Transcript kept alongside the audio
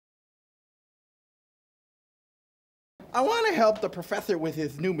I want to help the professor with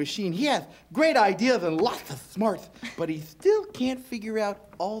his new machine. He has great ideas and lots of smarts, but he still can't figure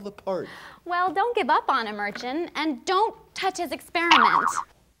out all the parts. Well, don't give up on him, Urchin, and don't touch his experiment.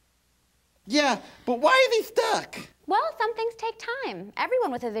 Yeah, but why is he stuck? Well, some things take time.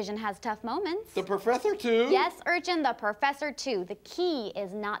 Everyone with a vision has tough moments. The professor too? Yes, Urchin, the professor too. The key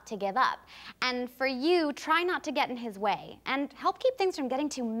is not to give up. And for you, try not to get in his way. And help keep things from getting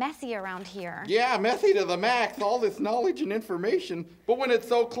too messy around here. Yeah, messy to the max, all this knowledge and information. But when it's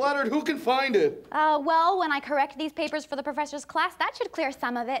so cluttered, who can find it? Well, when I correct these papers for the professor's class, that should clear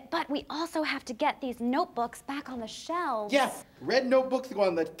some of it. But we also have to get these notebooks back on the shelves. Yes, red notebooks go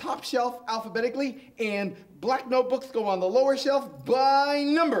on the top shelf alphabetically, and black notebooks go on the lower shelf by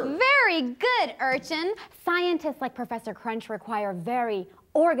number. Very good, Urchin. Scientists like Professor Crunch require very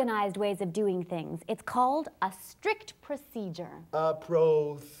organized ways of doing things. It's called a strict procedure. A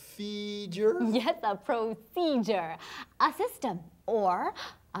procedure? Yes, a procedure. A system, or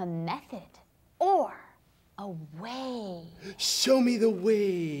a method, or a way. Show me the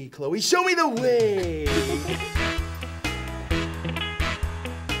way, Chloe. Show me the way.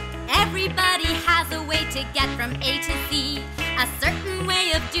 Everybody has a way to get from A to Z, a certain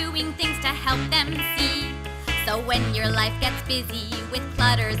way of doing things to help them see. So when your life gets busy with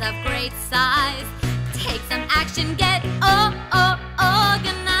clutters of great size, take some action, get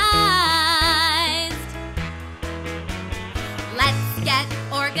organized. Let's get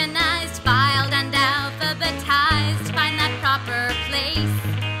organized, filed and alphabetized, find that proper place.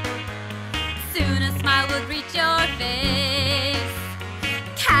 Soon a smile will greet your face.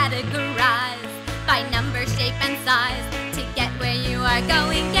 Categorize by number, shape, and size to get where you are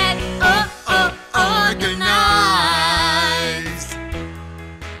going. Get organized.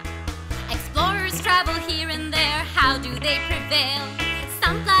 Explorers travel here and there. How do they prevail?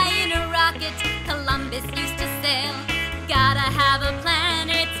 Some fly in a rocket. Columbus used to sail. Gotta have a plan.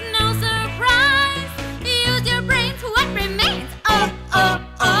 It's no surprise. Use your brains. What remains?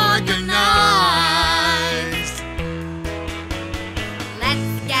 Organized.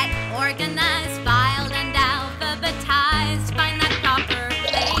 Let's get organized, filed and alphabetized, find that proper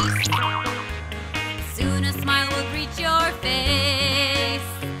place. Soon a smile will greet your face.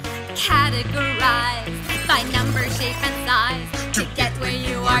 Categorize by number, shape, and size to get where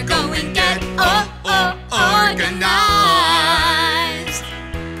you are going. Get organized.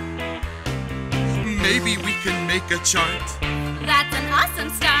 Maybe we can make a chart. That's an awesome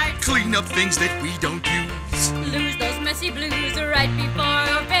start. Clean up things that we don't use. Lose those messy blues right before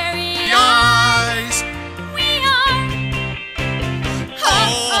our very Eyes We are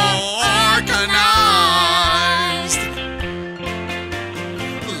organized.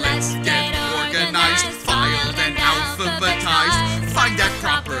 Let's get Organized, filed and alphabetized. Find that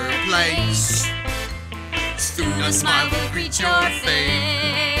proper place. Soon a smile will greet your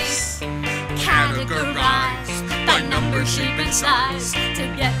face. Categorized by number, shape, and size to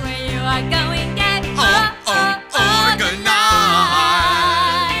get where you are going. Get organized.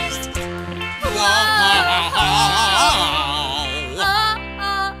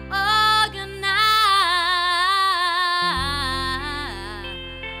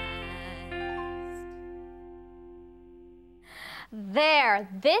 There,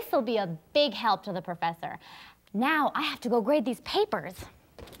 this'll be a big help to the professor. Now I have to go grade these papers.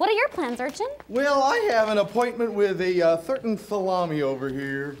 What are your plans, Urchin? Well, I have an appointment with a certain salami over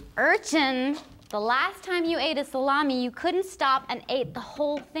here. Urchin, the last time you ate a salami, you couldn't stop and ate the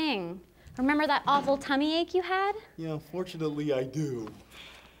whole thing. Remember that awful tummy ache you had? Yeah, fortunately I do.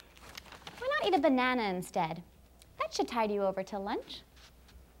 Why not eat a banana instead? That should tide you over till lunch.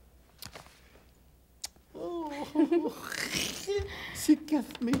 Oh, she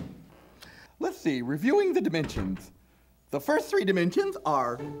kissed me. Let's see, reviewing the dimensions. The first three dimensions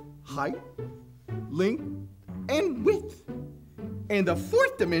are height, length, and width. And the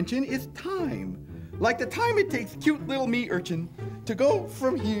fourth dimension is time. Like the time it takes cute little me urchin to go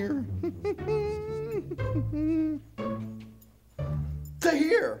from here to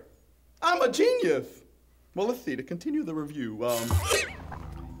here. I'm a genius. Well, let's see, to continue the review.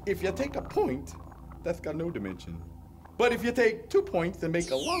 If you take a point, that's got no dimension. But if you take 2 points and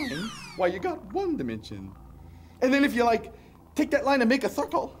make a line, why, you got 1 dimension. And then if you, take that line and make a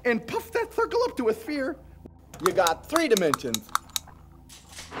circle and puff that circle up to a sphere, you got 3 dimensions.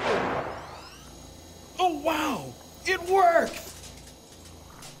 Oh, wow, it works!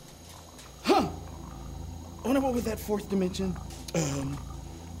 Huh, I wonder what was that 4th dimension?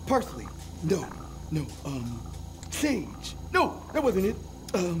 Parsley, no, sage, no, that wasn't it.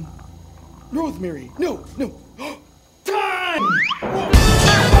 Rosemary, no, time!